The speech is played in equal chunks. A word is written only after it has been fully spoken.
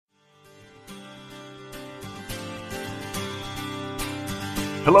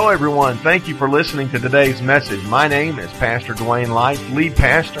Hello, everyone. Thank you for listening to today's message. My name is Pastor Dwayne Light, lead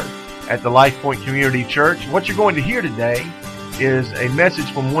pastor at the Life Point Community Church. What you're going to hear today is a message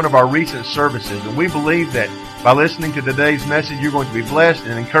from one of our recent services, and we believe that by listening to today's message, you're going to be blessed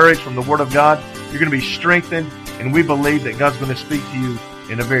and encouraged from the Word of God. You're going to be strengthened, and we believe that God's going to speak to you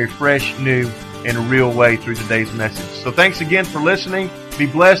in a very fresh, new, and real way through today's message. So thanks again for listening. Be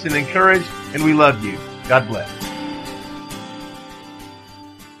blessed and encouraged, and we love you. God bless.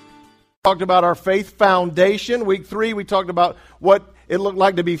 Talked about our faith foundation. Week 3, we talked about what it looked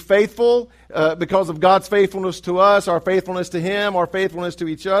like to be faithful because of God's faithfulness to us, our faithfulness to Him, our faithfulness to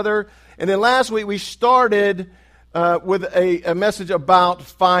each other. And then last week we started with a message about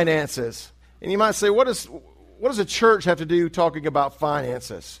finances. And you might say, what does a church have to do talking about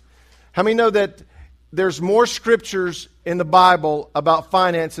finances? How many know that there's more scriptures in the Bible about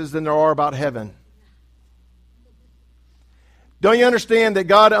finances than there are about heaven? Don't you understand that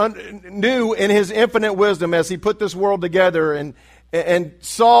God knew in His infinite wisdom as He put this world together and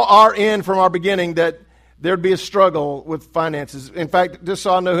saw our end from our beginning that there'd be a struggle with finances? In fact, just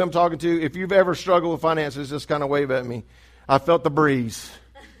so I know who I'm talking to, if you've ever struggled with finances, just kind of wave at me. I felt the breeze.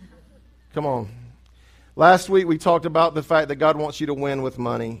 Come on. Last week we talked about the fact that God wants you to win with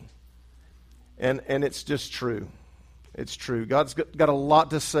money. And it's just true. It's true. God's got a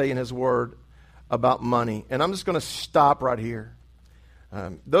lot to say in His Word about money. And I'm just going to stop right here.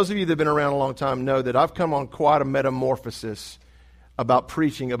 Those of you that have been around a long time know that I've come on quite a metamorphosis about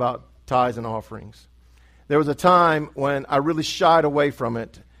preaching about tithes and offerings. There was a time when I really shied away from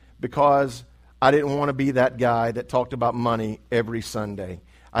it because I didn't want to be that guy that talked about money every Sunday.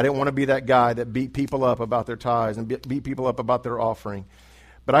 I didn't want to be that guy that beat people up about their tithes and beat people up about their offering.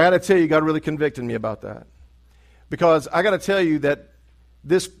 But I got to tell you, God really convicted me about that. Because I got to tell you that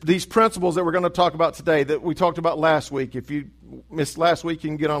these principles that we're going to talk about today, that we talked about last week, if you missed last week,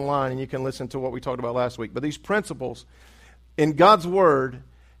 you can get online and you can listen to what we talked about last week. But these principles in God's Word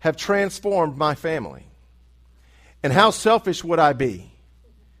have transformed my family. And how selfish would I be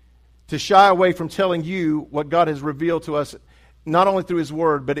to shy away from telling you what God has revealed to us, not only through His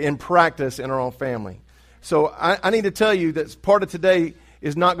Word, but in practice in our own family. So I need to tell you that part of today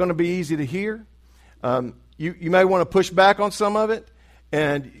is not going to be easy to hear. You may want to push back on some of it.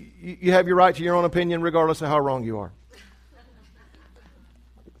 And you have your right to your own opinion regardless of how wrong you are.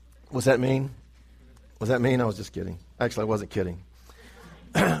 Was that mean? Was that mean? I was just kidding. Actually, I wasn't kidding.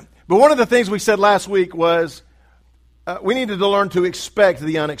 But one of the things we said last week was we needed to learn to expect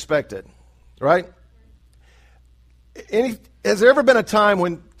the unexpected, right? Has there ever been a time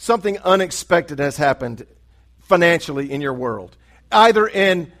when something unexpected has happened financially in your world? Either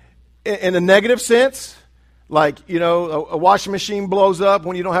in a negative sense, like, a washing machine blows up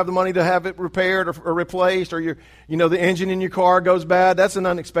when you don't have the money to have it repaired or replaced, or the engine in your car goes bad. That's an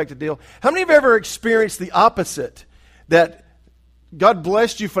unexpected deal. How many have ever experienced the opposite, that God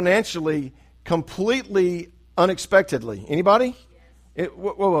blessed you financially completely unexpectedly? Anybody?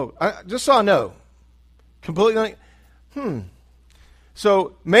 Whoa. Just so I know. Completely.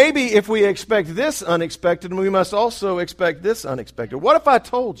 So maybe if we expect this unexpected, we must also expect this unexpected. What if I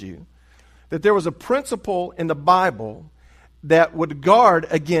told you that there was a principle in the Bible that would guard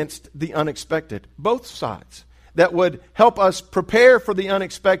against the unexpected, both sides, that would help us prepare for the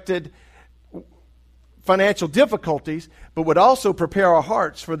unexpected financial difficulties, but would also prepare our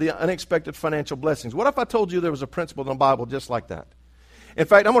hearts for the unexpected financial blessings? What if I told you there was a principle in the Bible just like that? In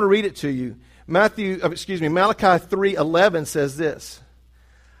fact, I'm going to read it to Malachi 3:11 says this: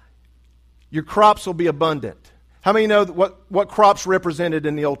 your crops will be abundant. How many know what crops represented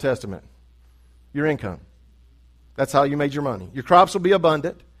in the Old Testament? Your income. That's how you made your money. Your crops will be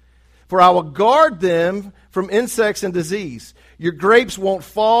abundant. For I will guard them from insects and disease. Your grapes won't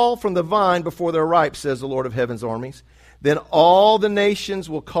fall from the vine before they're ripe, says the Lord of heaven's armies. Then all the nations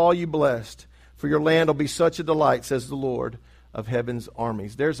will call you blessed, for your land will be such a delight, says the Lord of heaven's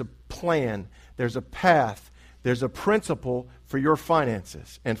armies. There's a plan, there's a path, there's a principle for your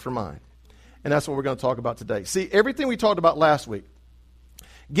finances and for mine. And that's what we're going to talk about today. See, everything we talked about last week,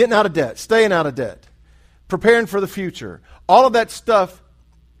 getting out of debt, staying out of debt, preparing for the future, all of that stuff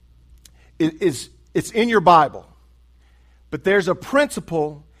it's in your Bible. But there's a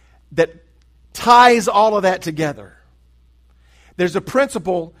principle that ties all of that together. There's a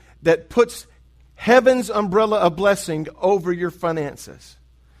principle that puts heaven's umbrella of blessing over your finances.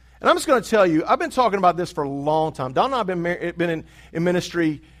 And I'm just going to tell you, I've been talking about this for a long time. Don and I have been in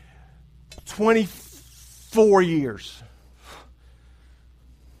ministry 24 years.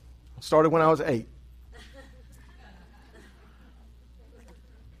 Started when I was 8.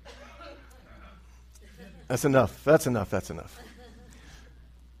 That's enough.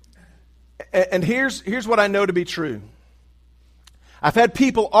 And here's what I know to be true. I've had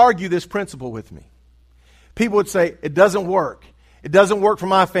people argue this principle with me. People would say, it doesn't work. It doesn't work for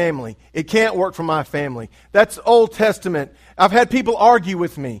my family. It can't work for my family. That's Old Testament. I've had people argue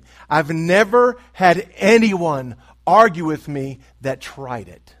with me. I've never had anyone argue with me that tried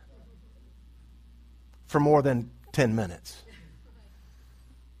it for more than 10 minutes.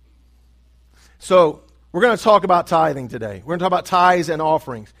 So, we're going to talk about tithing today. We're going to talk about tithes and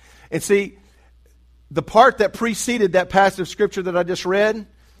offerings. And see, the part that preceded that passage of Scripture that I just read,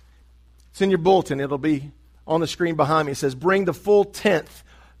 it's in your bulletin. It'll be on the screen behind me. It says, bring the full tenth.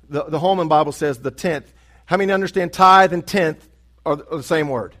 The Holman Bible says the tenth. How many understand tithe and tenth are the same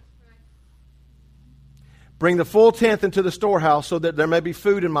word? Bring the full tenth into the storehouse so that there may be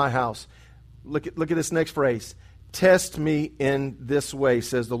food in my house. Look at this next phrase. Test me in this way,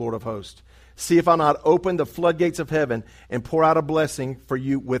 says the Lord of hosts. See if I'll not open the floodgates of heaven and pour out a blessing for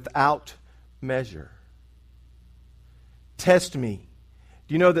you without measure. Test me.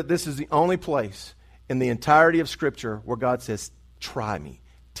 Do you know that this is the only place in the entirety of Scripture where God says, try me,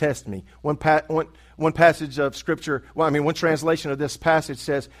 test me? One passage of Scripture, one translation of this passage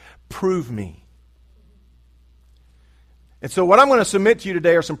says, prove me. And so what I'm going to submit to you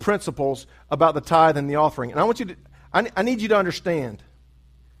today are some principles about the tithe and the offering. And I need you to understand.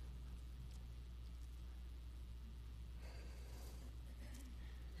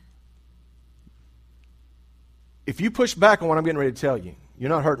 If you push back on what I'm getting ready to tell you, you're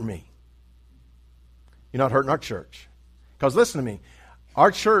not hurting me. You're not hurting our church. Because listen to me,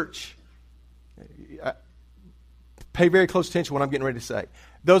 our church, pay very close attention to what I'm getting ready to say.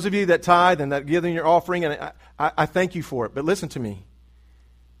 Those of you that tithe and that give in your offering, and I thank you for it. But listen to me,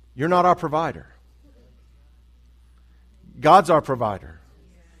 you're not our provider. God's our provider.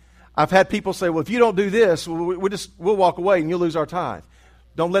 I've had people say, well, if you don't do this, we'll walk away and you'll lose our tithe.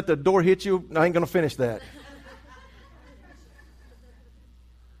 Don't let the door hit you. I ain't going to finish that.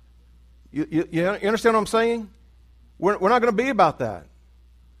 You understand what I'm saying? We're not going to be about that.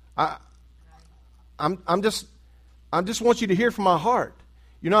 I'm just want you to hear from my heart.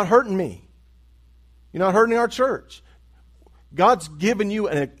 You're not hurting me. You're not hurting our church. God's given you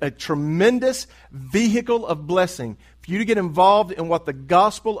a tremendous vehicle of blessing for you to get involved in what the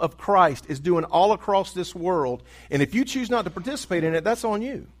gospel of Christ is doing all across this world. And if you choose not to participate in it, that's on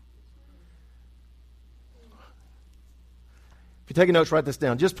you. If you're taking notes, write this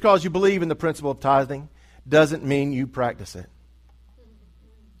down. Just because you believe in the principle of tithing doesn't mean you practice it.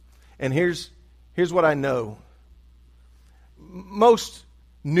 And here's what I know. Most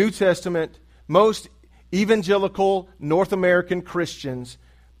New Testament, most evangelical North American Christians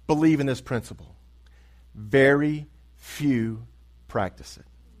believe in this principle. Very few practice it.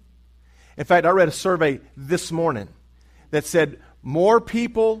 In fact, I read a survey this morning that said more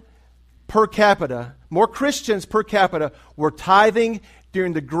people per capita, more Christians per capita were tithing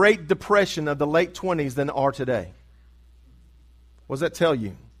during the Great Depression of the late 20s than are today. What does that tell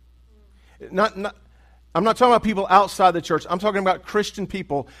you? I'm not talking about people outside the church. I'm talking about Christian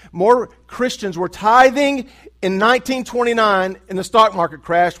people. More Christians were tithing in 1929 in the stock market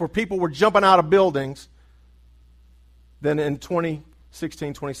crash where people were jumping out of buildings than in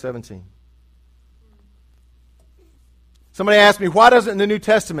 2016, 2017. Somebody asked me, why doesn't the New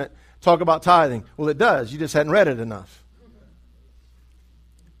Testament talk about tithing? Well, it does. You just hadn't read it enough.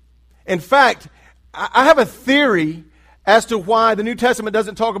 In fact, I have a theory as to why the New Testament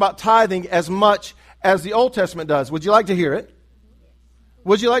doesn't talk about tithing as much as the Old Testament does. Would you like to hear it?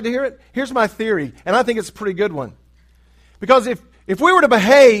 Would you like to hear it? Here's my theory, and I think it's a pretty good one. Because if we were to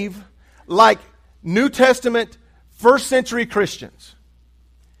behave like New Testament first century Christians,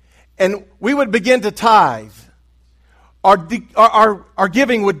 and we would begin to tithe, our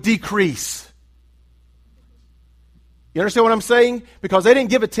giving would decrease. You understand what I'm saying? Because they didn't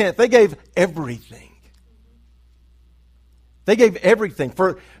give a tenth. They gave everything. They gave everything.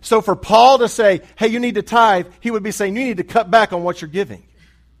 So for Paul to say, hey, you need to tithe, he would be saying, you need to cut back on what you're giving.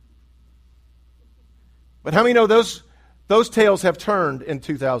 But how many know those tails have turned in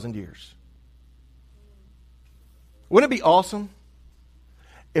 2,000 years? Wouldn't it be awesome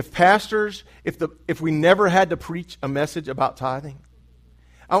if pastors, if we never had to preach a message about tithing?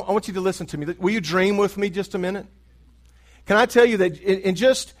 I want you to listen to me. Will you dream with me just a minute? Can I tell you that in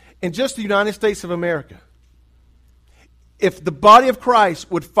just the United States of America, if the body of Christ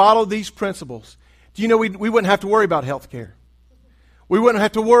would follow these principles, do you know we wouldn't have to worry about health care? We wouldn't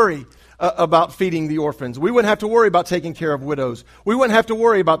have to worry about feeding the orphans. We wouldn't have to worry about taking care of widows. We wouldn't have to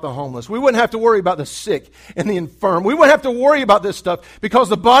worry about the homeless. We wouldn't have to worry about the sick and the infirm. We wouldn't have to worry about this stuff because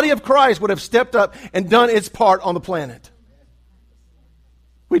the body of Christ would have stepped up and done its part on the planet.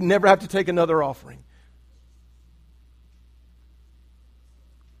 We'd never have to take another offering.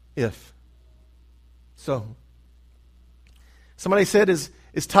 If. So, somebody said, is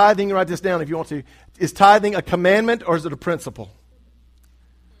tithing, write this down if you want to, is tithing a commandment or is it a principle?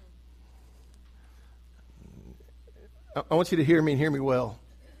 I want you to hear me and hear me well.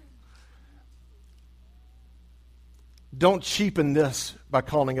 Don't cheapen this by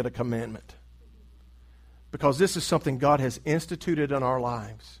calling it a commandment. Because this is something God has instituted in our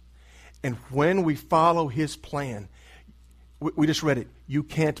lives. And when we follow His plan, we just read it, you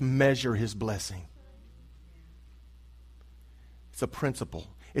can't measure His blessing. It's a principle.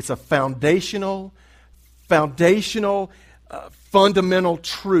 It's a foundational, fundamental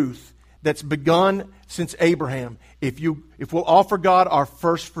truth that's begun since Abraham. If we'll offer God our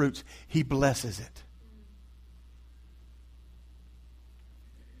first fruits, He blesses it.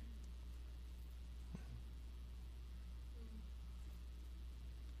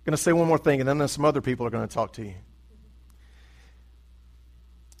 I'm going to say one more thing, and then some other people are going to talk to you.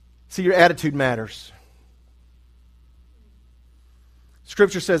 See, your attitude matters.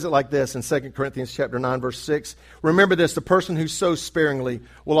 Scripture says it like this in 2 Corinthians chapter 9, verse 6. Remember this, the person who sows sparingly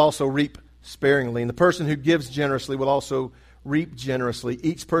will also reap sparingly, and the person who gives generously will also reap generously.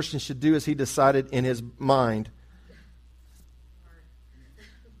 Each person should do as he decided in his mind.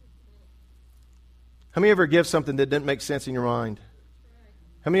 How many of you ever give something that didn't make sense in your mind?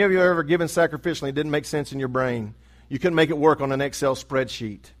 How many of you have ever given sacrificially and it didn't make sense in your brain? You couldn't make it work on an Excel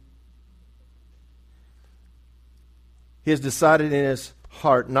spreadsheet. He has decided in his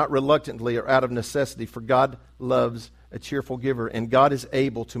heart, not reluctantly or out of necessity, for God loves a cheerful giver, and God is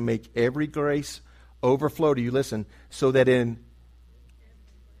able to make every grace overflow to you, listen, so that in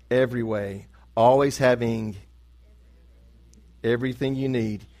every way, always having everything you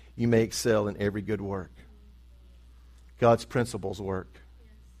need, you may excel in every good work. God's principles work.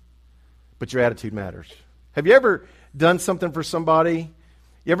 But your attitude matters. Have you ever done something for somebody?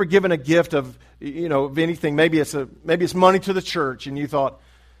 You ever given a gift of, of anything? Maybe it's money to the church, and you thought,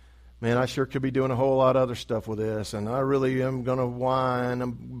 man, I sure could be doing a whole lot of other stuff with this, and I really am going to whine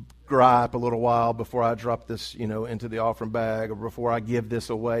and gripe a little while before I drop this, into the offering bag or before I give this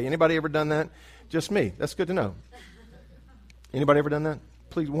away. Anybody ever done that? Just me. That's good to know. Anybody ever done that?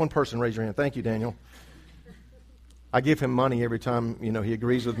 Please, one person raise your hand. Thank you, Daniel. I give him money every time, he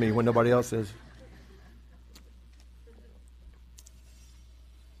agrees with me when nobody else is.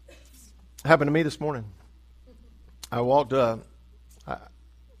 It happened to me this morning. I walked in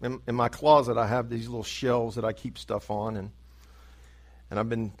my closet. I have these little shelves that I keep stuff on,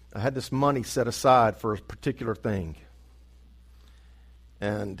 and I had this money set aside for a particular thing.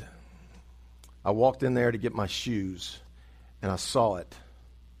 And I walked in there to get my shoes, and I saw it.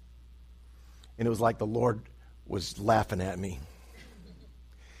 And it was like the Lord was laughing at me.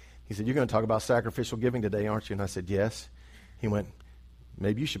 He said, "You're going to talk about sacrificial giving today, aren't you?" And I said, "Yes." He went,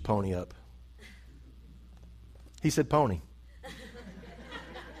 "Maybe you should pony up." He said, "Pony."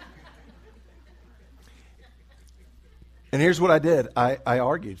 And here's what I did. I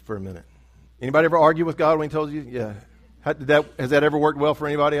argued for a minute. Anybody ever argue with God when He told you? Yeah. Has that ever worked well for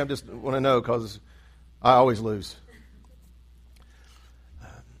anybody? I just want to know because I always lose.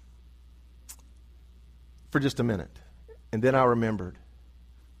 For just a minute. And then I remembered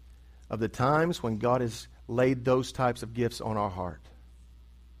of the times when God has laid those types of gifts on our heart.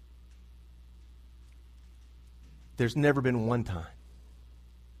 There's never been one time.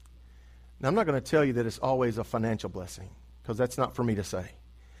 Now, I'm not going to tell you that it's always a financial blessing, because that's not for me to say.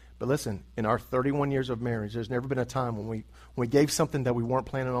 But listen, in our 31 years of marriage, there's never been a time when we gave something that we weren't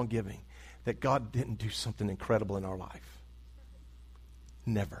planning on giving, that God didn't do something incredible in our life.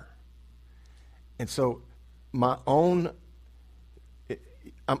 Never. And so, I'm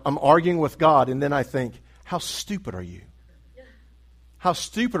arguing with God, and then I think, how stupid are you? How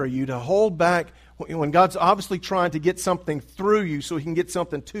stupid are you to hold back when God's obviously trying to get something through you so He can get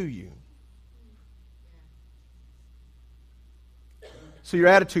something to you? So your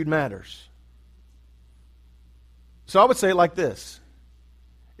attitude matters. So I would say it like this.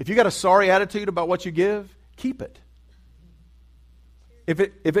 If you got a sorry attitude about what you give, keep it. If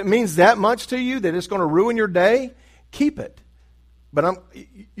it means that much to you that it's going to ruin your day, keep it. But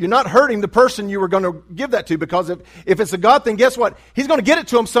you're not hurting the person you were going to give that to, because if it's a God thing, guess what? He's going to get it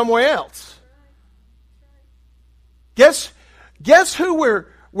to him somewhere else. Guess who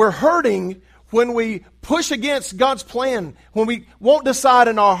we're hurting when we push against God's plan, when we won't decide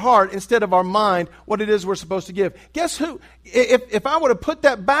in our heart instead of our mind what it is we're supposed to give. Guess who? If I would have put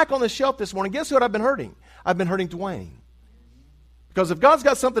that back on the shelf this morning, guess what I've been hurting? I've been hurting Dwayne. Because if God's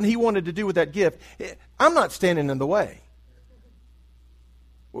got something He wanted to do with that gift, I'm not standing in the way.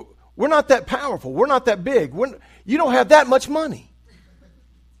 We're not that powerful. We're not that big. You don't have that much money.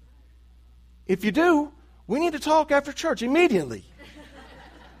 If you do, we need to talk after church immediately.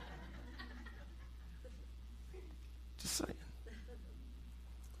 Just saying.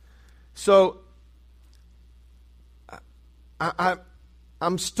 So,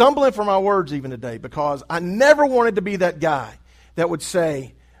 I'm stumbling for my words even today because I never wanted to be that guy that would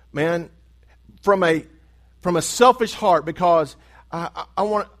say, man, from a selfish heart, because I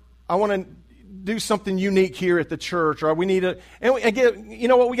want to do something unique here at the church, or we need to, and you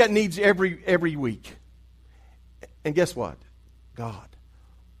know what, we got needs every week. And guess what? God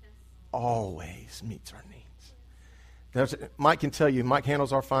always meets our needs. Mike can tell you, Mike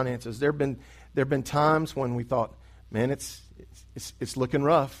handles our finances. There have been times when we thought, man, it's looking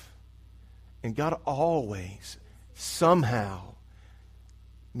rough. And God always, somehow,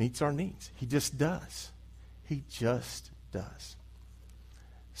 meets our needs. He just does. He just does.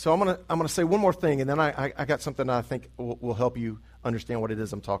 So I'm gonna say one more thing, and then I got something that I think will help you understand what it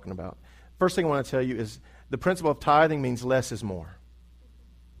is I'm talking about. First thing I want to tell you is the principle of tithing means less is more.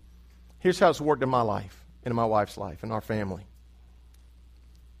 Here's how it's worked in my life, in my wife's life, in our family.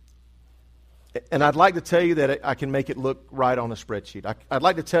 And I'd like to tell you that I can make it look right on a spreadsheet. I'd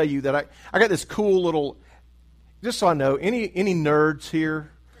like to tell you that I got this cool little, just so I know, any nerds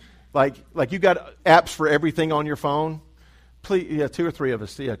here, like you got apps for everything on your phone? Please, yeah, 2 or 3 of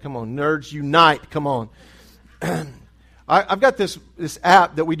us. Yeah, come on, nerds unite, come on. I've got this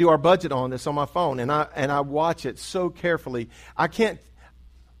app that we do our budget on that's on my phone, and I watch it so carefully.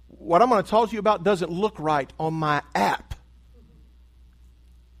 What I'm going to talk to you about doesn't look right on my app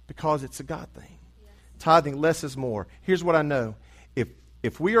because it's a God thing. Yes. Tithing, less is more. Here's what I know.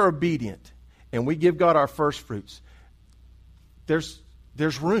 If we are obedient and we give God our first fruits, there's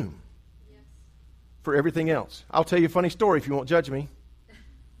room for everything else. I'll tell you a funny story if you won't judge me.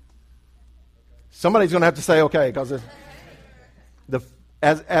 Somebody's going to have to say okay, because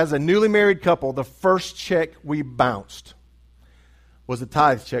as a newly married couple, the first check we bounced was a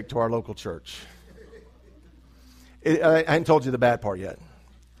tithe check to our local church. I hadn't told you the bad part yet.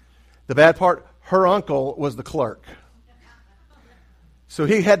 The bad part, her uncle was the clerk. So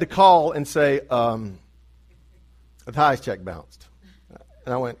he had to call and say, a tithe check bounced.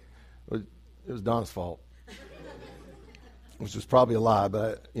 And I went, it was Don's fault. Which was probably a lie,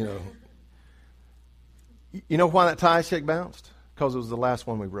 but, you know why that tithe check bounced? Because it was the last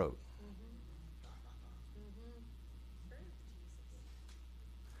one we wrote.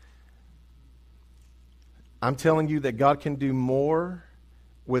 I'm telling you that God can do more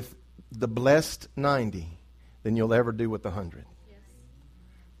with the blessed 90 than you'll ever do with the 100. Yes.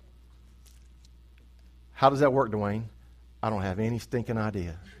 How does that work, Dwayne? I don't have any stinking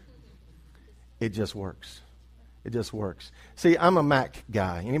idea. It just works. It just works. See, I'm a Mac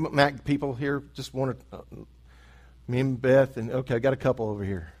guy. Any Mac people here just want to... me and Beth, and okay, I got a couple over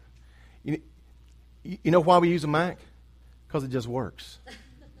here. You know why we use a Mac? Because it just works.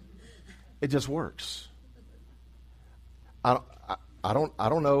 It just works. I don't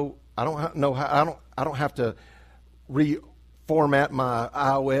know how. I don't have to reformat my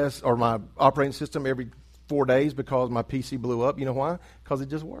iOS or my operating system every 4 days because my PC blew up. You know why? Because it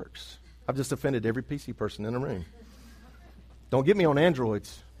just works. I've just offended every PC person in the room. Don't get me on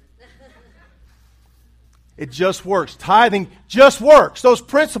Androids. It just works. Tithing just works. Those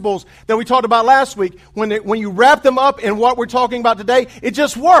principles that we talked about last week, when you wrap them up in what we're talking about today, it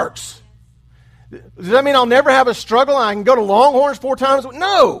just works. Does that mean I'll never have a struggle and I can go to Longhorns 4 times?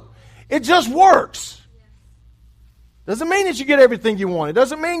 No. It just works. Doesn't mean that you get everything you want. It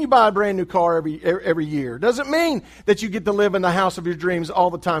doesn't mean you buy a brand new car every year. It doesn't mean that you get to live in the house of your dreams all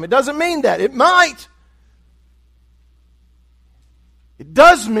the time. It doesn't mean that. It might. It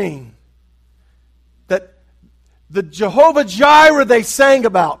does mean that the Jehovah Jireh they sang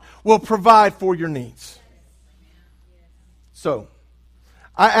about will provide for your needs. So,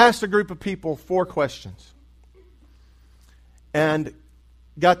 I asked a group of people 4 questions and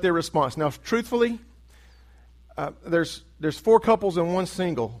got their response. Now, truthfully, there's 4 couples and 1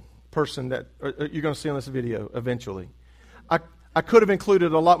 single person that you're going to see on this video eventually. I could have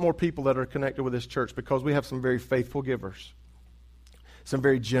included a lot more people that are connected with this church because we have some very faithful givers, some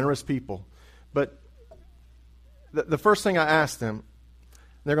very generous people. But the first thing I asked them,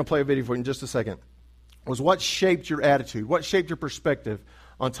 they're going to play a video for you in just a second, was what shaped your attitude? What shaped your perspective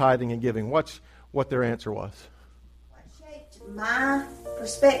on tithing and giving? Watch what their answer was. What shaped my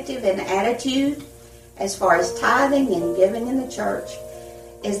perspective and attitude as far as tithing and giving in the church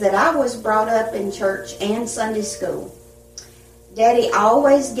is that I was brought up in church and Sunday school. Daddy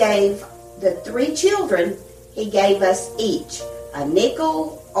always gave the 3 children, he gave us each a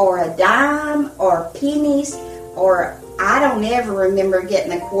nickel, or a dime or pennies, or I don't ever remember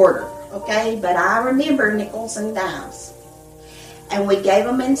getting a quarter, okay? But I remember nickels and dimes. And we gave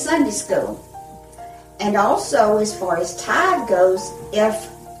them in Sunday school. And also, as far as tithe goes, if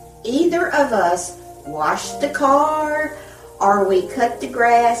either of us washed the car or we cut the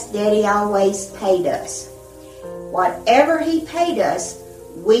grass, Daddy always paid us. Whatever he paid us,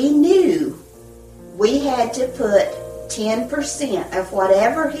 we knew we had to put 10% of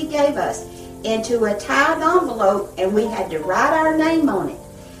whatever he gave us into a tithe envelope, and we had to write our name on it.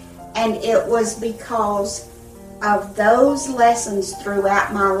 And it was because of those lessons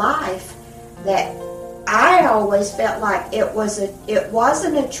throughout my life that I always felt like it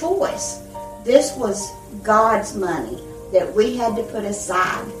wasn't a choice. This was God's money that we had to put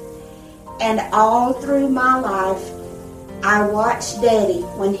aside. And all through my life, I watched Daddy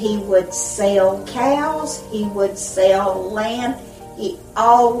when he would sell cows, he would sell land. He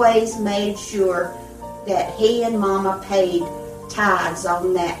always made sure that he and Mama paid tithes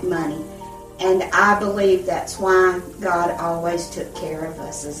on that money. And I believe that's why God always took care of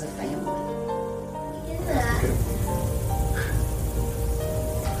us as a family.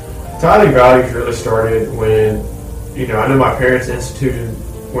 Tithing values really started when, I know my parents instituted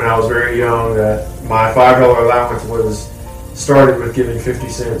when I was very young that my $5 allowance was started with giving 50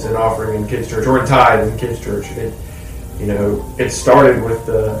 cents and offering in kids' church, or in tithe in kids' church. It started with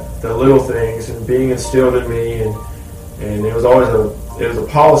the little things and being instilled in me, and it was always a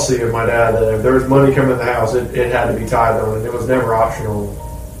policy of my dad that if there was money coming in the house, it had to be tithed on, and it was never optional.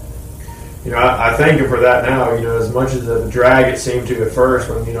 I thank him for that now. As much as the drag it seemed to at first,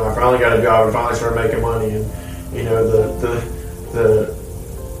 when I finally got a job and finally started making money, and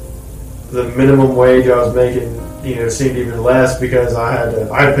the minimum wage I was making, seemed even less because I had to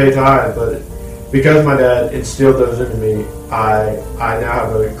pay tithe. But because my dad instilled those into me, I now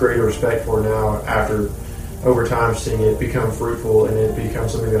have a greater respect for it now after over time seeing it become fruitful and it become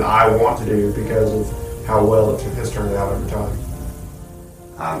something that I want to do because of how well it has turned out over time.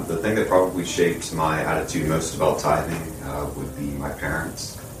 The thing that probably shaped my attitude most about tithing would be my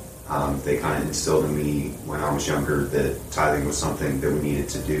parents. They kind of instilled in me when I was younger that tithing was something that we needed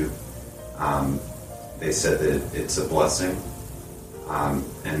to do. They said that it's a blessing,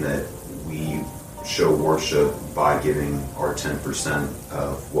 and that we show worship by giving our 10%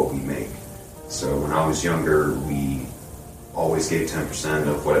 of what we make. So when I was younger, we always gave 10%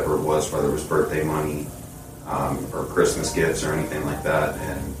 of whatever it was, whether it was birthday money, or Christmas gifts or anything like that.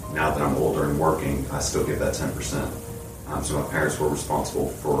 And now that I'm older and working, I still give that 10%. So my parents were responsible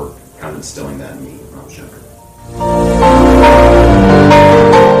for kind of instilling that in me when I was younger.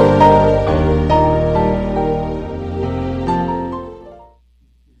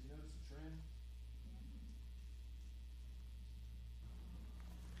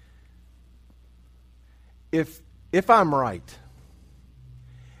 If I'm right,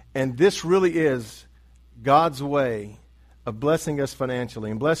 and this really is God's way of blessing us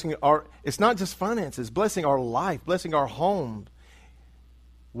financially and blessing it's not just finances, blessing our life, blessing our home.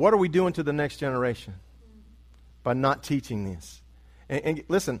 What are we doing to the next generation by not teaching this? And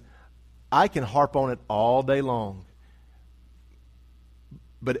listen, I can harp on it all day long,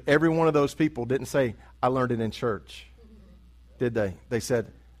 but every one of those people didn't say, I learned it in church, did they? They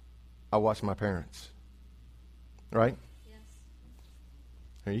said, I watched my parents. Right? Yes.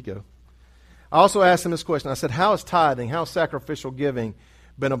 There you go. I also asked him this question. I said, how is tithing, how is sacrificial giving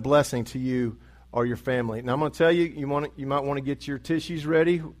been a blessing to you or your family? Now, I'm going to tell you, you might want to get your tissues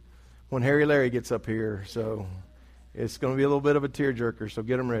ready when Harry Larry gets up here. So it's going to be a little bit of a tearjerker, so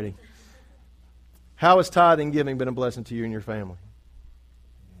get them ready. How has tithing giving been a blessing to you and your family?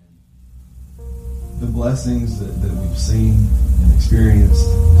 The blessings that we've seen and experienced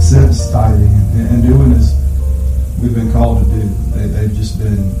since tithing and doing as we've been called to do, they've just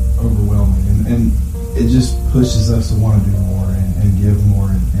been overwhelming, and it just pushes us to want to do more and give more,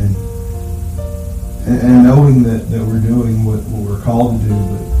 and knowing that we're doing what we're called to do,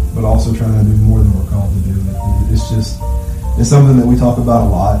 but also trying to do more than we're called to do. It's something that we talk about a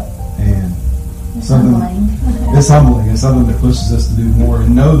lot, and it's humbling. It's something that pushes us to do more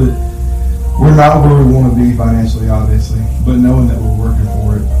and know that we're not where we want to be financially, obviously, but knowing that we're working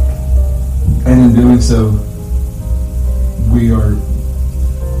for it, and in doing so, we are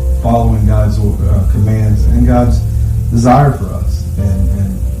following God's commands and God's desire for us,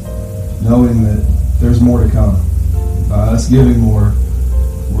 and knowing that there's more to come. By us giving more,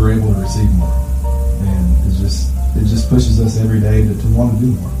 we're able to receive more, and it just pushes us every day to want to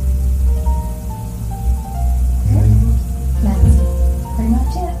do more. That's pretty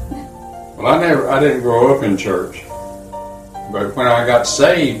much it. Well, I didn't grow up in church, But when I got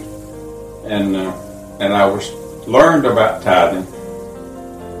saved and I learned about tithing,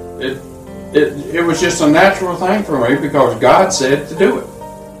 it was just a natural thing for me because God said to do it.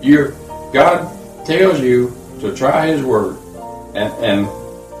 God tells you to try His Word and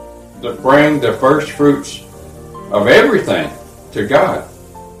to bring the first fruits of everything to God.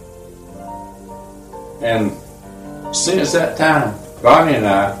 And since that time, Bonnie and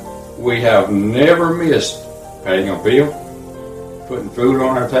I, we have never missed paying a bill, putting food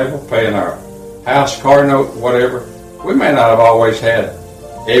on our table, paying our house, car note, whatever. We may not have always had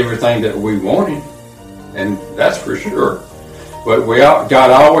everything that we wanted, and that's for sure. But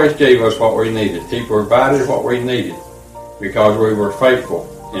God always gave us what we needed. He provided what we needed because we were faithful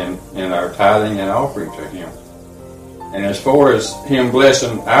in our tithing and offering to Him. And as far as Him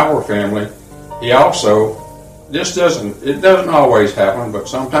blessing our family, He also, it doesn't always happen, but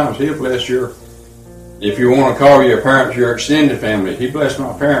sometimes He'll bless if you want to call your parents your extended family. He blessed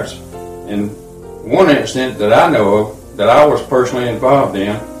my parents in one incident that I know of, that I was personally involved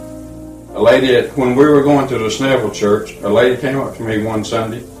in. A lady, when we were going to the Snellville Church, a lady came up to me one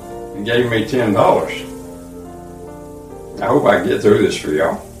Sunday and gave me $10. I hope I can get through this for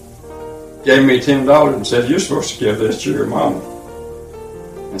y'all. Gave me $10 and said, "You're supposed to give this to your mama."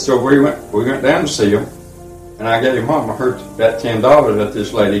 And so we went down to see them, and I gave Mama that $10 that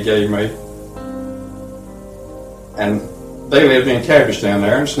this lady gave me. And they lived in Cabbage Town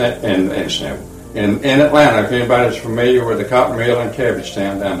there in Atlanta. If anybody's familiar with the cotton mill in Cabbage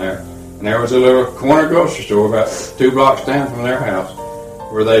Town down there. And there was a little corner grocery store about 2 blocks down from their house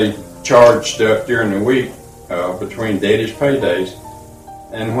where they charged stuff during the week between daddy's paydays.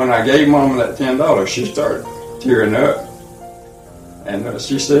 And when I gave Mama that $10, she started tearing up. And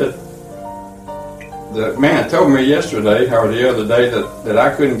she said, "The man told me yesterday or the other day that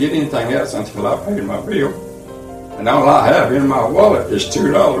I couldn't get anything else until I paid my bill. And all I have in my wallet is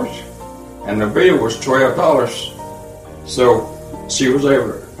 $2. And the bill was $12. So she was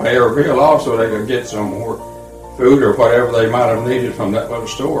able to pay her bill off so they could get some more food or whatever they might have needed from that little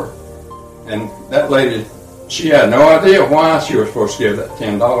store. And that lady, she had no idea why she was supposed to give that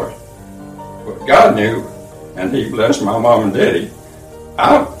 $10. But God knew, and He blessed my mom and daddy.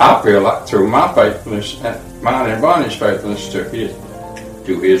 I feel like through my faithfulness, and mine and Bonnie's faithfulness to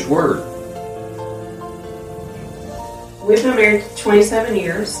His Word. We've been married 27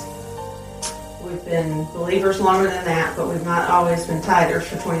 years. We've been believers longer than that, but we've not always been tithers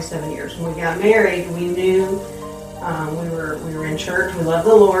for 27 years. When we got married, we knew we were in church. We loved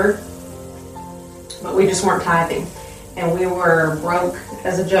the Lord, but we just weren't tithing. And we were broke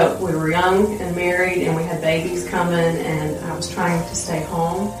as a joke. We were young and married, and we had babies coming, and I was trying to stay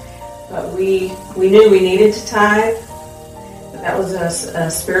home. But we knew we needed to tithe. But that was a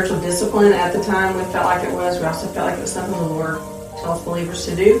spiritual discipline at the time. We felt like it was. We also felt like it was something the Lord tells believers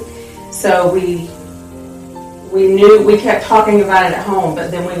to do. So we knew, we kept talking about it at home, but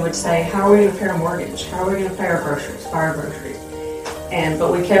then we would say, how are we going to pay our mortgage? How are we going to pay our groceries, buy our groceries?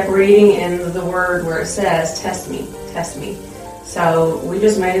 But we kept reading in the Word where it says, test me, test me. So we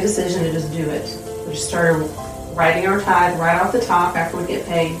just made a decision to just do it. We just started writing our tithe right off the top after we get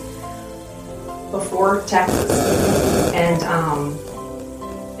paid before taxes.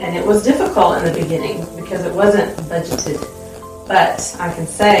 And it was difficult in the beginning because it wasn't budgeted. But I can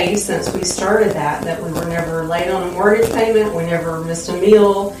say, since we started that we were never late on a mortgage payment, we never missed a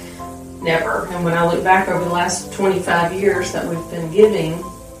meal, never. And when I look back over the last 25 years that we've been giving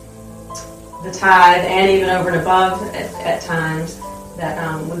the tithe and even over and above at times, that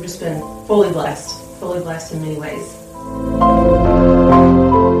we've just been fully blessed in many ways.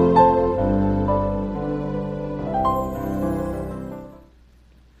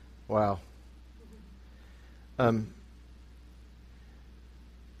 Wow.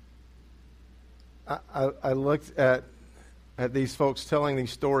 I looked at these folks telling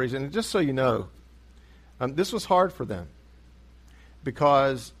these stories, and just so you know, this was hard for them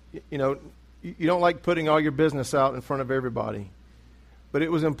because, you know, you don't like putting all your business out in front of everybody. But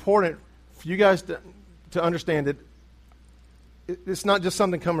it was important for you guys to understand that it's not just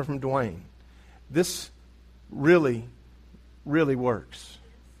something coming from Dwayne. This really, really works.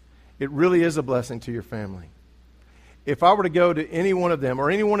 It really is a blessing to your family. If I were to go to any one of them or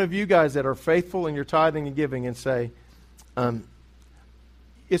any one of you guys that are faithful in your tithing and giving and say,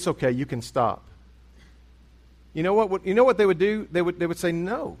 it's okay, you can stop. You know what they would do? They would say,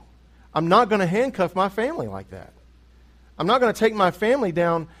 no, I'm not going to handcuff my family like that. I'm not going to take my family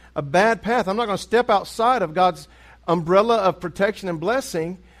down a bad path. I'm not going to step outside of God's umbrella of protection and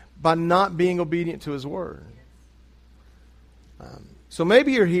blessing by not being obedient to His Word. So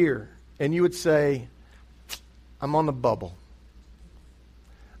maybe you're here and you would say, I'm on the bubble.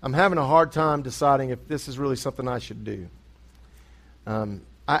 I'm having a hard time deciding if this is really something I should do. I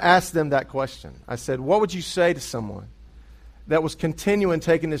asked them that question. I said, what would you say to someone that was continuing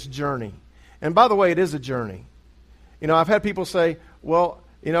taking this journey? And by the way, it is a journey. You know, I've had people say, well,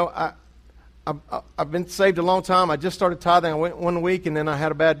 you know, I've been saved a long time. I just started tithing. I went 1 week, and then I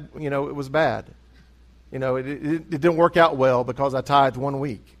had a bad, you know, it was bad. You know, it didn't work out well because I tithed 1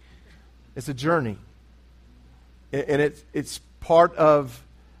 week. It's a journey. And it's part of,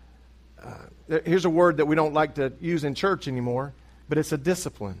 here's a word that we don't like to use in church anymore, but it's a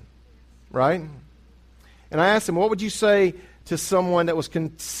discipline, right? And I asked him, what would you say to someone that was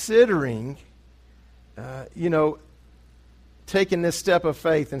considering, taking this step of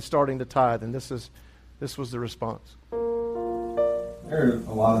faith and starting to tithe? And this was the response. There are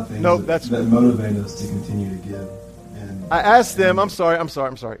a lot of things that motivate us to continue to give. And I asked them, I'm sorry.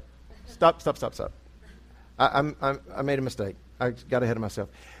 Stop. I made a mistake. I got ahead of myself.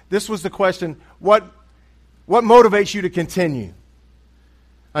 This was the question, what motivates you to continue?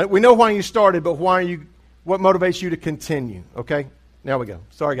 We know why you started, but what motivates you to continue? Okay? There we go.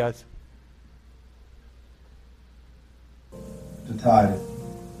 Sorry, guys. To tithe,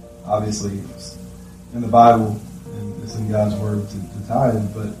 obviously, in the Bible, and it's in God's Word to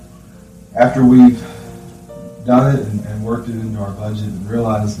tithe, but after we've done it and worked it into our budget and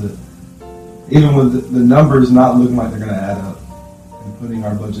realized that even with the numbers not looking like they're going to add up, and putting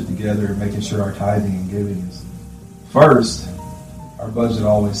our budget together and making sure our tithing and giving is first, our budget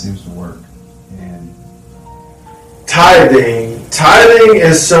always seems to work. And tithing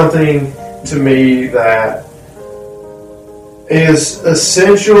is something to me that is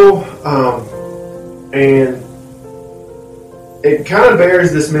essential, and it kind of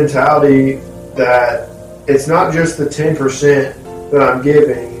bears this mentality that it's not just the 10% that I'm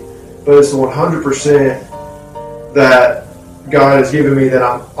giving, but it's the 100% that God has given me that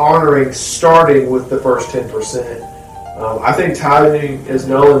I'm honoring, starting with the first 10%. I think tithing is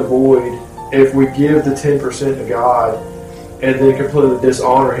null and void if we give the 10% to God and then completely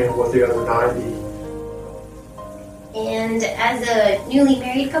dishonor Him with the other 90. And as a newly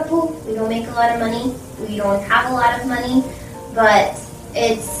married couple, we don't make a lot of money. We don't have a lot of money, but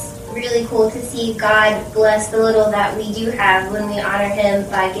it's really cool to see God bless the little that we do have when we honor Him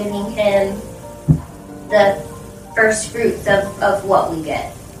by giving Him the first fruits of what we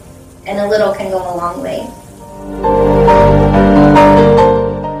get. And a little can go a long way.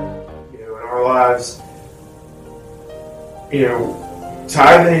 In our lives,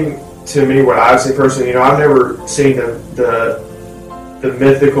 tithing, to me, what I've seen personally, I've never seen the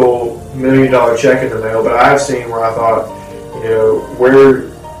mythical $1 million check in the mail, but I've seen where I thought,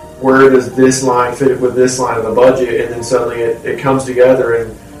 where does this line fit with this line of the budget, and then suddenly it comes together,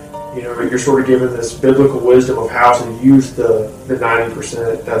 and you're sort of given this biblical wisdom of how to use the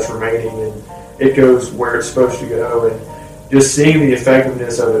 90% that's remaining, and it goes where it's supposed to go, and just seeing the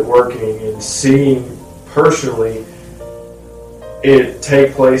effectiveness of it working, and seeing personally it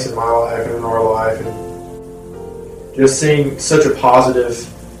take place in my life and in our life, and just seeing such a positive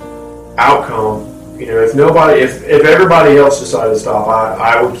outcome. If everybody else decided to stop,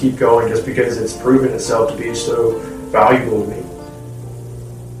 I would keep going just because it's proven itself to be so valuable to me.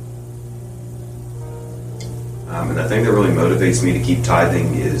 And the thing that really motivates me to keep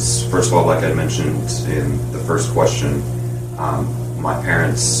tithing is, first of all, like I mentioned in the first question, my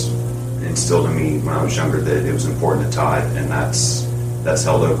parents instilled in me when I was younger that it was important to tithe, and that's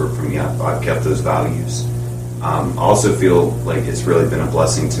held over for me. I've kept those values. I also feel like it's really been a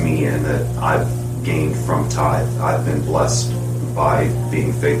blessing to me, and that I've gained from tithe. I've been blessed by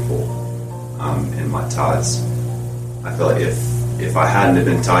being faithful in my tithes. I feel like if I hadn't have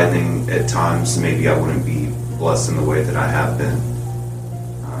been tithing at times, maybe I wouldn't be blessed in the way that I have been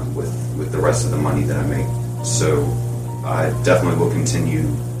with the rest of the money that I make. So I definitely will continue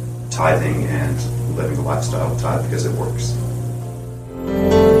tithing and living a lifestyle of tithe because it works.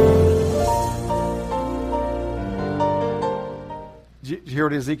 Did you hear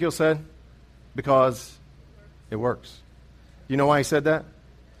what Ezekiel said? Because it works. You know why he said that?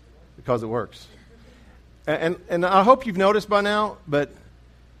 Because it works. And I hope you've noticed by now, but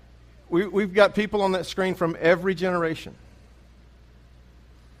we've got people on that screen from every generation.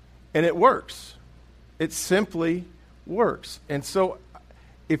 And it works. It simply works. And so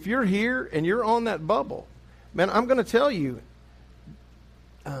if you're here and you're on that bubble, man, I'm going to tell you,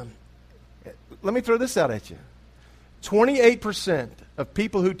 let me throw this out at you. 28% of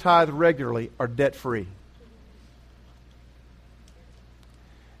people who tithe regularly are debt-free.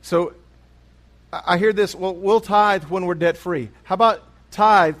 So I hear this, well, we'll tithe when we're debt-free. How about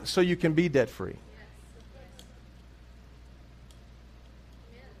tithe so you can be debt-free?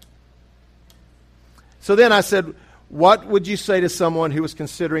 So then I said, what would you say to someone who was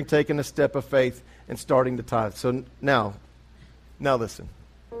considering taking a step of faith and starting to tithe? So now listen.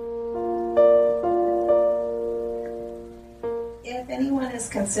 If anyone is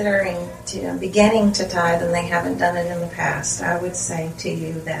considering beginning to tithe and they haven't done it in the past, I would say to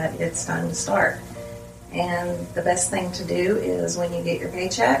you that it's time to start. And the best thing to do is when you get your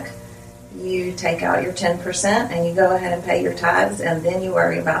paycheck, you take out your 10% and you go ahead and pay your tithes, and then you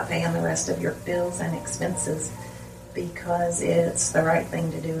worry about paying the rest of your bills and expenses, because it's the right thing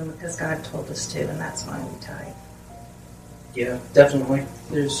to do and because God told us to, and that's why we tithe. Yeah, definitely.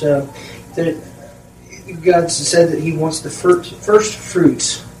 There's God said that He wants the first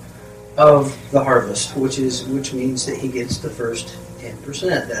fruits of the harvest, which means that He gets the first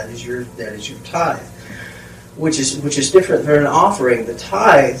 10%. That is your tithe, which is different than an offering. The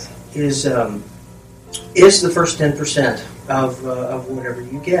tithe is the first 10% of whatever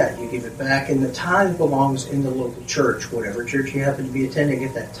you get. You give it back, and the tithe belongs in the local church, whatever church you happen to be attending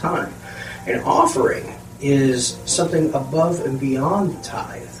at that time. An offering is something above and beyond the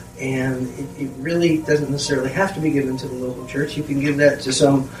tithe. And it really doesn't necessarily have to be given to the local church. You can give that to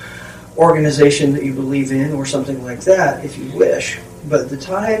some organization that you believe in or something like that if you wish. But the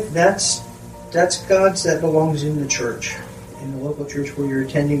tithe, that's God's, that belongs in the church. In the local church where you're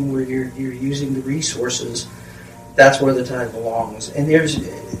attending, where you're using the resources, that's where the tithe belongs. And there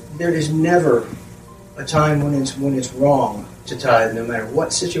is never a time when it's wrong to tithe, no matter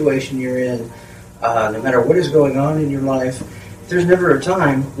what situation you're in, no matter what is going on in your life. There's never a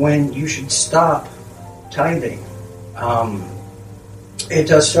time when you should stop tithing. It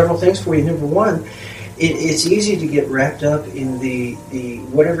does several things for you. Number one, it's easy to get wrapped up in the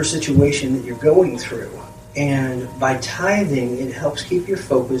whatever situation that you're going through. And by tithing, it helps keep your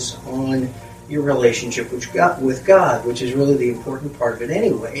focus on your relationship with God, which is really the important part of it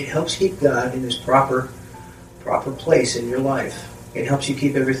anyway. It helps keep God in His proper place in your life. It helps you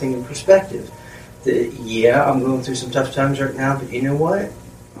keep everything in perspective. I'm going through some tough times right now, but you know what?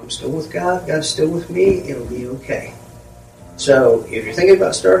 I'm still with God. God's still with me. It'll be okay. So if you're thinking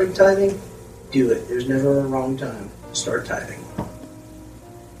about starting tithing, do it. There's never a wrong time to start tithing.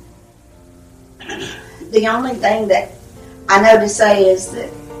 The only thing that I know to say is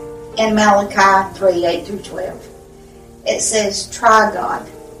that in Malachi 3:8-12, it says, try God,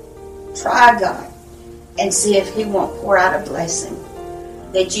 and see if He won't pour out a blessing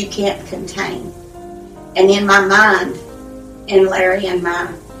that you can't contain. And in my mind, in Larry and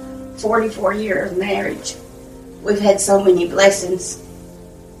my 44 years of marriage, we've had so many blessings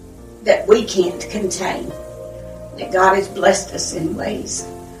that we can't contain. That God has blessed us in ways,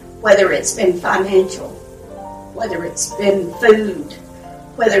 whether it's been financial, whether it's been food,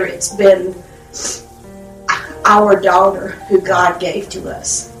 whether it's been our daughter who God gave to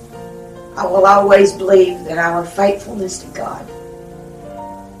us. I will always believe that our faithfulness to God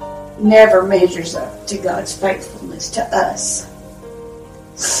never measures up to God's faithfulness to us.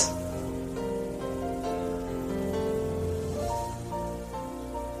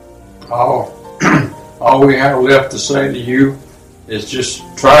 All we have left to say to you is just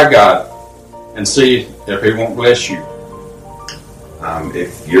try God and see if He won't bless you.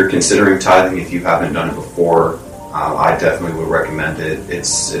 If you're considering tithing, if you haven't done it before, I definitely would recommend it.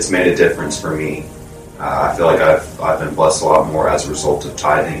 It's made a difference for me. I feel like I've been blessed a lot more as a result of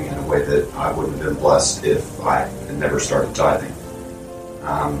tithing in a way that I wouldn't have been blessed if I had never started tithing.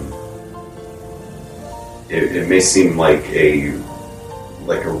 It may seem like a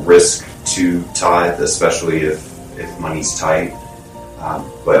risk to tithe, especially if money's tight,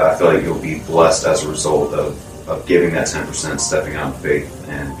 but I feel like you'll be blessed as a result of giving that 10%, stepping out in faith,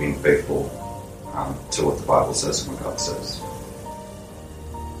 and being faithful to what the Bible says and what God says.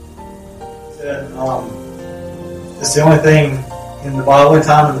 It's the only thing only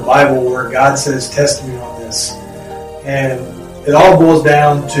time in the Bible where God says, test me on this. And it all boils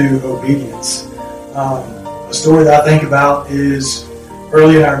down to obedience. A story that I think about is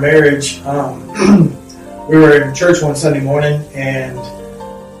early in our marriage, we were in church one Sunday morning, and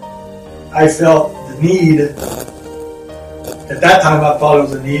I felt the need. At that time, I thought it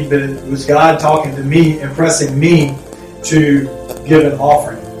was a need, but it was God talking to me, impressing me to give an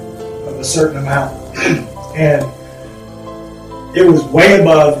offering of a certain amount. And it was way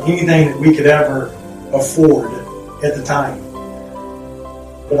above anything that we could ever afford at the time.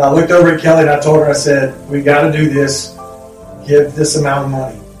 But I looked over at Kelly and I told her, I said, we got to do this. Give this amount of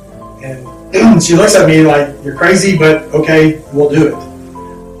money. And she looks at me like, you're crazy, but okay, we'll do it.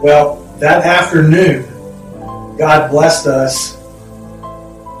 Well, that afternoon, God blessed us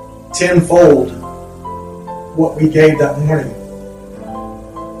tenfold what we gave that morning.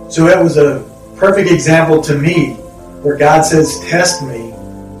 So it was a perfect example to me where God says, test me.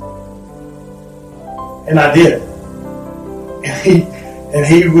 And I did. And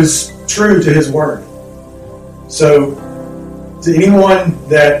he was true to his word. So to anyone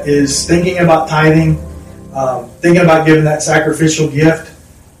that is thinking about tithing, thinking about giving that sacrificial gift,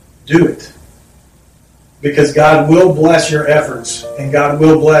 do it. Because God will bless your efforts and God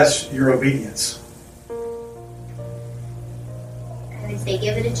will bless your obedience. I would say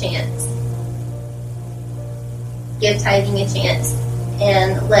give it a chance. Give tithing a chance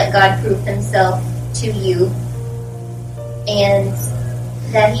and let God prove himself to you, and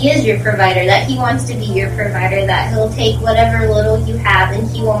that he is your provider, that he wants to be your provider, that he'll take whatever little you have and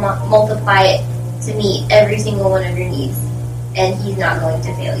he will multiply it to meet every single one of your needs, and he's not going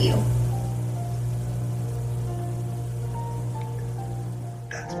to fail you.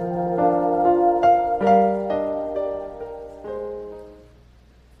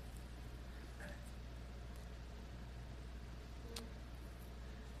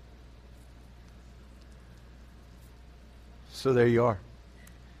 So there you are.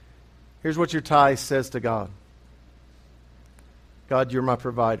 Here's what your tithe says to God. God, you're my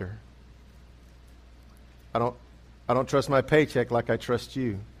provider. I don't trust my paycheck like I trust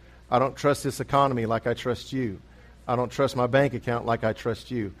you. I don't trust this economy like I trust you. I don't trust my bank account like I trust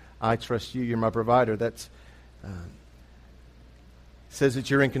you. I trust you. You're my provider. That's says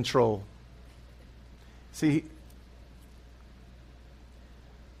that you're in control. See,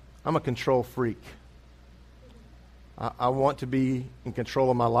 I'm a control freak. I want to be in control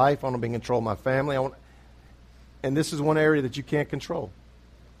of my life. I want to be in control of my family. And this is one area that you can't control.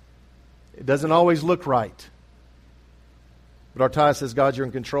 It doesn't always look right. But our tithe says, God, you're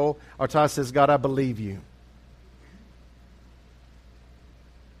in control. Our tithe says, God, I believe you.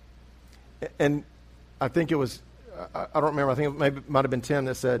 And I think it was, I don't remember, I think it might have been Tim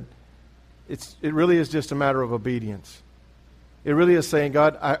that said, it really is just a matter of obedience. It really is saying,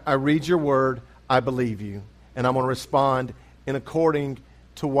 God, I read your word, I believe you. And I'm going to respond in according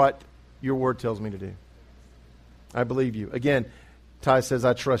to what your word tells me to do. I believe you. Again, Ty says,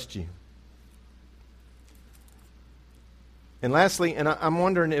 I trust you. And lastly, and I'm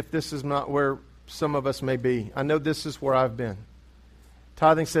wondering if this is not where some of us may be. I know this is where I've been.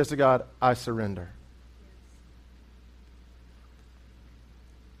 Tithing says to God, I surrender.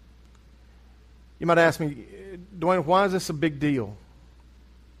 You might ask me, Dwayne, why is this a big deal?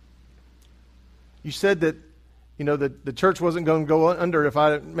 You said that the church wasn't going to go under if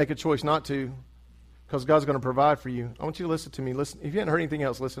I make a choice not to, because God's going to provide for you. I want you to listen to me. Listen. If you haven't heard anything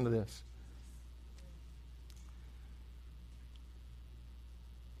else, listen to this.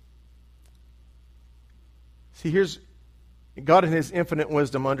 See, God in his infinite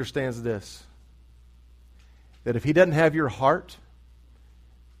wisdom understands this, that if he doesn't have your heart,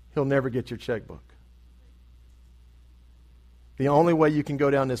 he'll never get your checkbook. The only way you can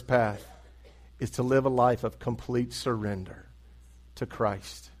go down this path is to live a life of complete surrender to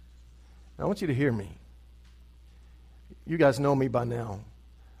Christ. Now, I want you to hear me. You guys know me by now.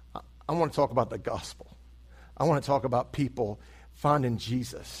 I want to talk about the gospel. I want to talk about people finding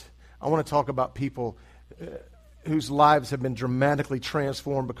Jesus. I want to talk about people whose lives have been dramatically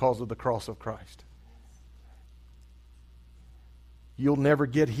transformed because of the cross of Christ. You'll never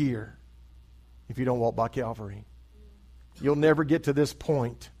get here if you don't walk by Calvary. You'll never get to this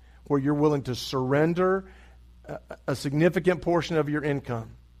point where you're willing to surrender a significant portion of your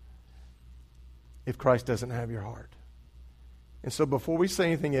income if Christ doesn't have your heart. And so before we say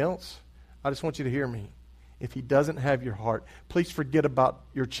anything else, I just want you to hear me. If he doesn't have your heart, please forget about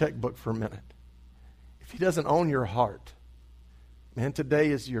your checkbook for a minute. If he doesn't own your heart, man, today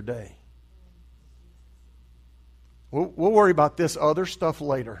is your day. We'll worry about this other stuff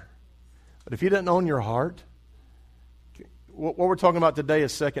later. But if he doesn't own your heart, what we're talking about today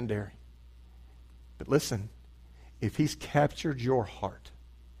is secondary. But listen, if he's captured your heart,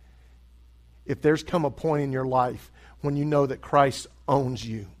 if there's come a point in your life when you know that Christ owns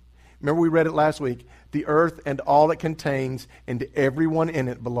you. Remember we read it last week. The earth and all it contains and everyone in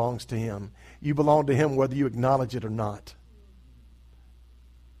it belongs to him. You belong to him whether you acknowledge it or not.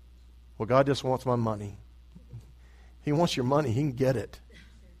 Well, God just wants my money. He wants your money. He can get it.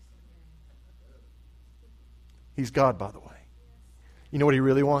 He's God, by the way. You know what he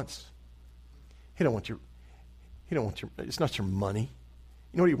really wants? He don't want your, it's not your money.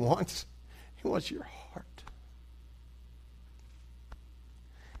 You know what he wants? He wants your heart.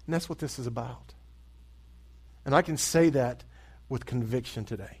 And that's what this is about. And I can say that with conviction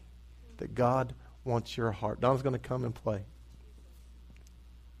today, that God wants your heart. Don's going to come and play.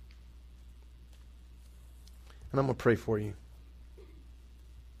 And I'm going to pray for you.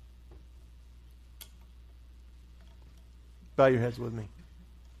 Bow your heads with me.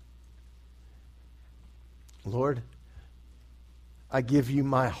 Lord, I give you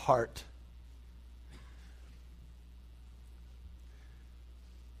my heart.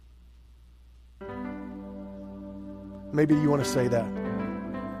 Maybe you want to say that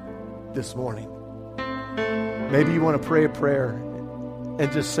this morning. Maybe you want to pray a prayer and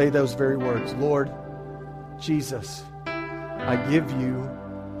just say those very words. Lord Jesus, I give you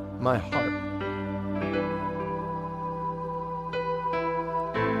my heart.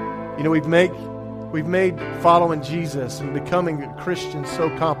 You know, we've made following Jesus and becoming a Christian so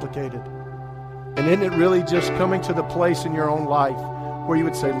complicated. And isn't it really just coming to the place in your own life where you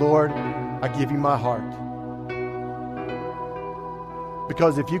would say, Lord, I give you my heart?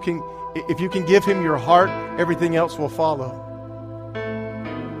 Because if you can give him your heart, everything else will follow.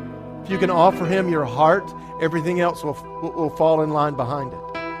 If you can offer him your heart, everything else will fall in line behind it.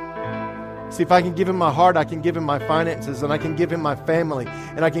 See, if I can give him my heart, I can give him my finances, and I can give him my family,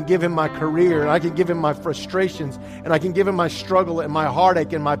 and I can give him my career, and I can give him my frustrations, and I can give him my struggle and my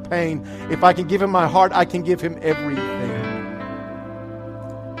heartache and my pain. If I can give him my heart, I can give him everything.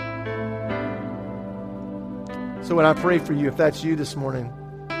 So when I pray for you, if that's you this morning,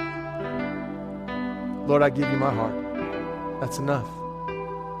 Lord, I give you my heart. That's enough.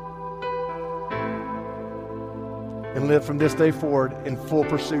 And live from this day forward in full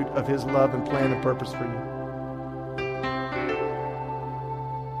pursuit of his love and plan and purpose for you.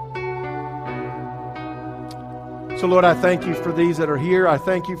 So Lord, I thank you for these that are here. I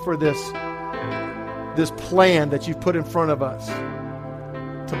thank you for this plan that you've put in front of us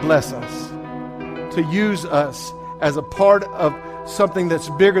to bless us, to use us as a part of something that's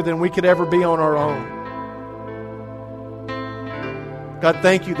bigger than we could ever be on our own. God,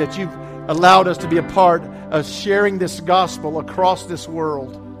 thank you that you've allowed us to be a part of sharing this gospel across this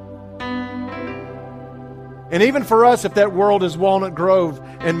world. And even for us, if that world is Walnut Grove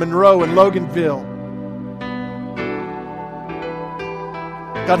and Monroe and Loganville,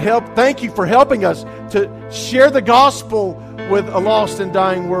 God, thank you for helping us to share the gospel with a lost and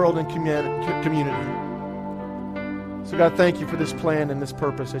dying world and community. So God, thank you for this plan and this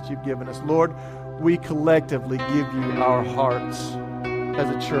purpose that you've given us. Lord, we collectively give you our hearts as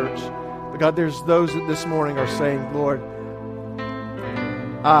a church. But God, there's those that this morning are saying, Lord,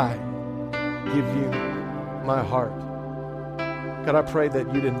 I give you my heart. God, I pray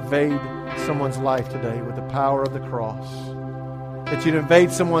that you'd invade someone's life today with the power of the cross. That you'd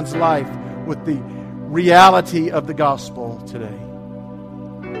invade someone's life with the reality of the gospel today.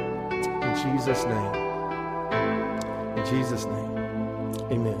 In Jesus' name. In Jesus' name.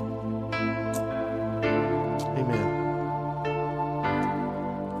 Amen. Amen.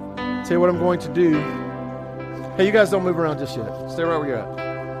 Tell you what I'm going to do. Hey, you guys don't move around just yet. Stay right where you're at.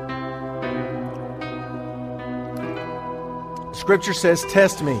 Scripture says,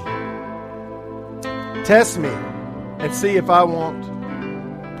 test me. Test me and see if I won't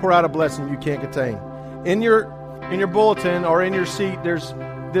pour out a blessing you can't contain. In your bulletin or in your seat, there's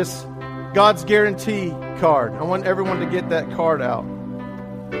this God's guarantee card. I want everyone to get that card out.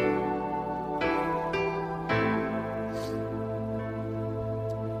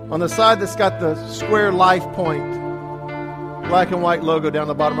 On the side that's got the square life point, black and white logo down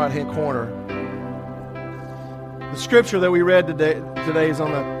the bottom right-hand corner. The scripture that we read today is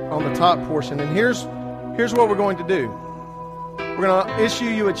on the top portion. And here's what we're going to do. We're going to issue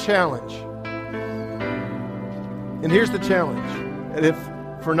you a challenge. And here's the challenge. And if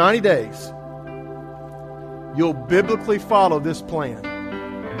for 90 days you'll biblically follow this plan.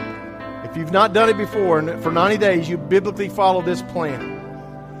 If you've not done it before, and for 90 days you biblically follow this plan.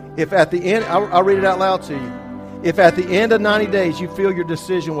 If at the end, I'll read it out loud to you. If at the end of 90 days you feel your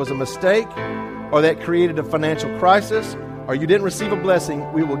decision was a mistake, or that created a financial crisis, or you didn't receive a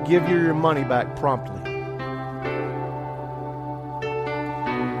blessing, we will give you your money back promptly.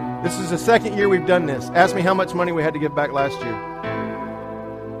 This is the second year we've done this. Ask me how much money we had to give back last year.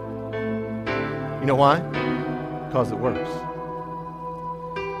 You know why? Because it works.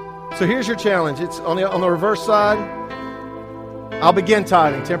 So here's your challenge. It's on the reverse side. I'll begin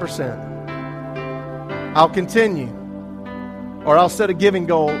tithing 10%. I'll continue, or I'll set a giving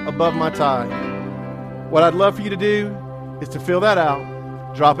goal above my tithe. What I'd love for you to do is to fill that out,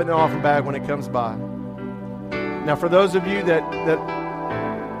 drop it in the offering bag when it comes by. Now, for those of you that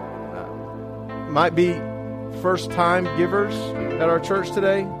might be first-time givers at our church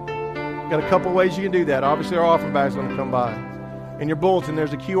today, got a couple ways you can do that. Obviously, our offering bag is going to come by. In your bulletin,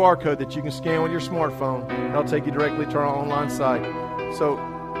 there's a QR code that you can scan with your smartphone, and it'll take you directly to our online site. So,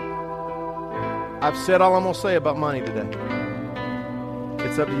 I've said all I'm going to say about money today.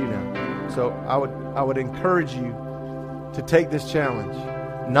 It's up to you now. So, I would encourage you to take this challenge.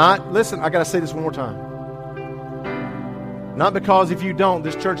 Listen, I got to say this one more time. Not because if you don't,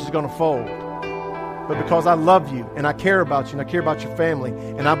 this church is going to fold. But because I love you and I care about you and I care about your family.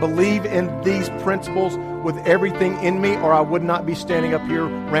 And I believe in these principles with everything in me, or I would not be standing up here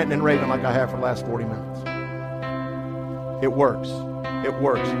ranting and raving like I have for the last 40 minutes. It works. It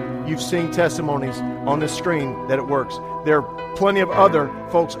works. You've seen testimonies on this screen that it works. There are plenty of other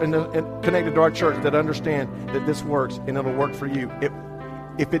folks connected to our church that understand that this works and it'll work for you.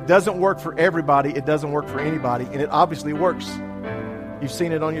 If it doesn't work for everybody, it doesn't work for anybody, and it obviously works. You've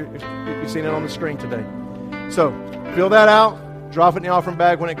seen it on the screen today. So fill that out. Drop it in the offering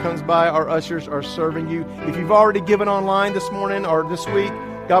bag when it comes by. Our ushers are serving you. If you've already given online this morning or this week,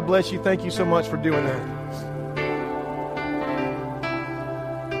 God bless you. Thank you so much for doing that.